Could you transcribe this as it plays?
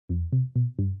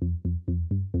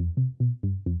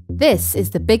This is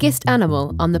the biggest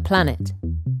animal on the planet.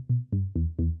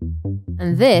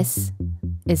 And this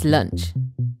is lunch.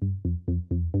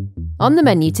 On the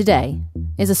menu today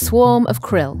is a swarm of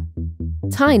krill,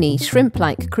 tiny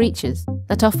shrimp-like creatures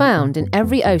that are found in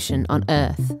every ocean on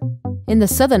Earth. In the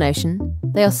Southern Ocean,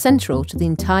 they are central to the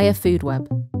entire food web.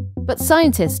 But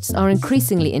scientists are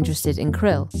increasingly interested in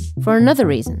krill for another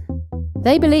reason.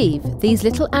 They believe these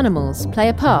little animals play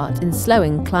a part in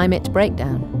slowing climate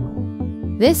breakdown.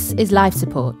 This is Life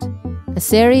Support, a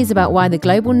series about why the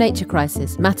global nature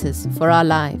crisis matters for our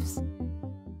lives.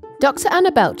 Dr.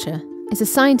 Anna Belcher is a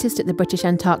scientist at the British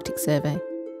Antarctic Survey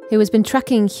who has been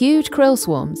tracking huge krill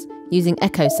swarms using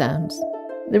echo sounds.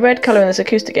 The red colour in this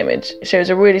acoustic image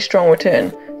shows a really strong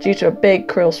return due to a big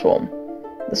krill swarm.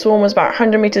 The swarm was about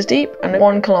 100 metres deep and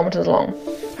 1 kilometre long,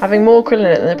 having more krill in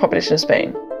it than the population of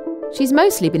Spain. She's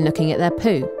mostly been looking at their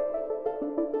poo,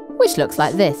 which looks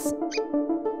like this.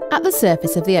 At the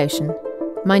surface of the ocean,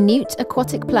 minute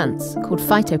aquatic plants called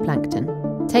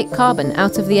phytoplankton take carbon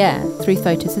out of the air through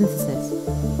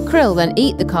photosynthesis. Krill then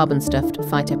eat the carbon-stuffed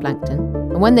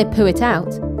phytoplankton, and when they poo it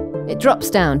out, it drops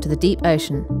down to the deep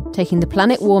ocean, taking the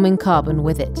planet-warming carbon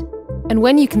with it. And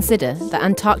when you consider that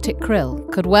Antarctic krill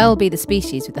could well be the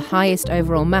species with the highest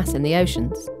overall mass in the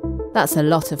oceans, that's a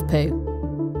lot of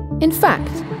poo. In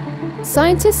fact,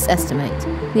 scientists estimate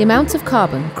the amount of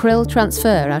carbon krill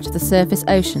transfer out of the surface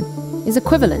ocean is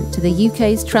equivalent to the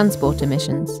UK's transport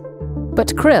emissions. But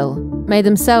krill may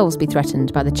themselves be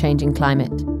threatened by the changing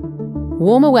climate.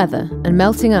 Warmer weather and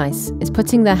melting ice is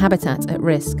putting their habitat at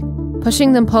risk,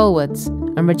 pushing them polewards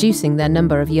and reducing their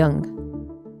number of young.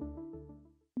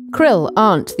 Krill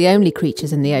aren't the only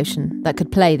creatures in the ocean that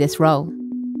could play this role.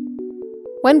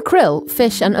 When krill,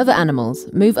 fish and other animals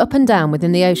move up and down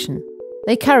within the ocean,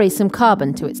 they carry some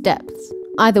carbon to its depths,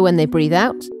 either when they breathe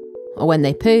out, or when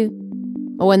they poo,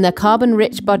 or when their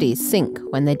carbon-rich bodies sink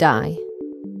when they die.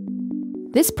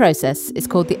 This process is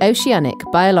called the oceanic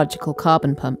biological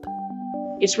carbon pump.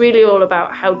 It's really all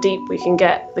about how deep we can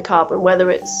get the carbon, whether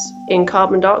it's in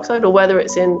carbon dioxide or whether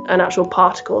it's in an actual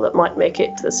particle that might make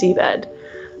it to the seabed.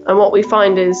 And what we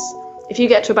find is if you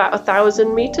get to about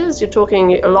 1,000 metres, you're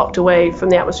talking locked away from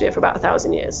the atmosphere for about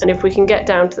 1,000 years. And if we can get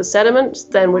down to the sediment,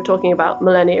 then we're talking about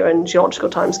millennia and geological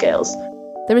timescales.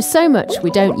 There is so much we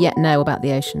don't yet know about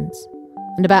the oceans,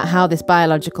 and about how this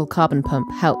biological carbon pump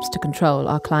helps to control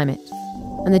our climate.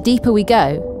 And the deeper we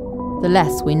go, the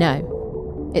less we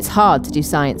know. It's hard to do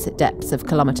science at depths of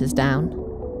kilometres down.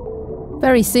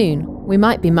 Very soon, we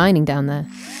might be mining down there.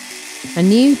 A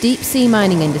new deep-sea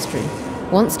mining industry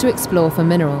wants to explore for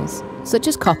minerals such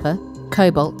as copper,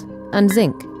 cobalt and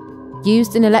zinc,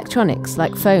 used in electronics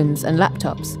like phones and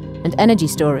laptops, and energy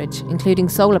storage, including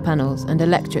solar panels and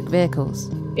electric vehicles.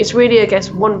 It's really, I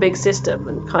guess, one big system,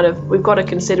 and we've got to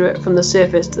consider it from the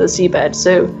surface to the seabed.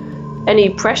 So any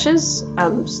pressures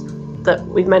that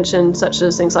we've mentioned, such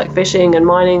as things like fishing and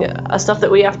mining, are stuff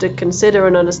that we have to consider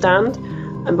and understand.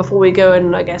 And before we go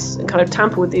and, I guess, and kind of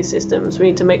tamper with these systems, we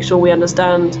need to make sure we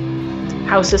understand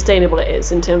how sustainable it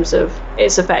is in terms of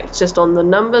its effect just on the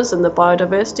numbers and the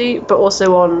biodiversity, but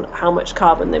also on how much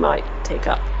carbon they might take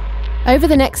up. Over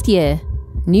the next year,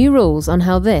 new rules on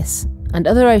how this and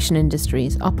other ocean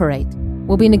industries operate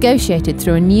will be negotiated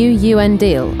through a new UN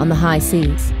deal on the high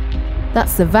seas.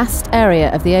 That's the vast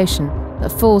area of the ocean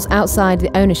that falls outside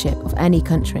the ownership of any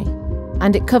country,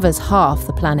 and it covers half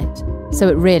the planet, so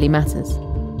it really matters.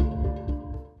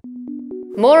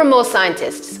 More and more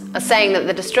scientists are saying that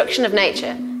the destruction of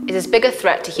nature is as big a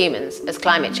threat to humans as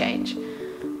climate change.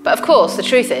 But of course, the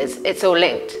truth is, it's all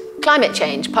linked. Climate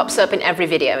change pops up in every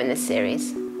video in this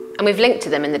series, and we've linked to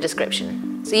them in the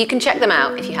description, so you can check them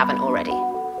out if you haven't already.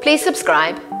 Please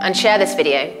subscribe and share this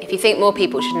video if you think more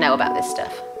people should know about this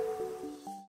stuff.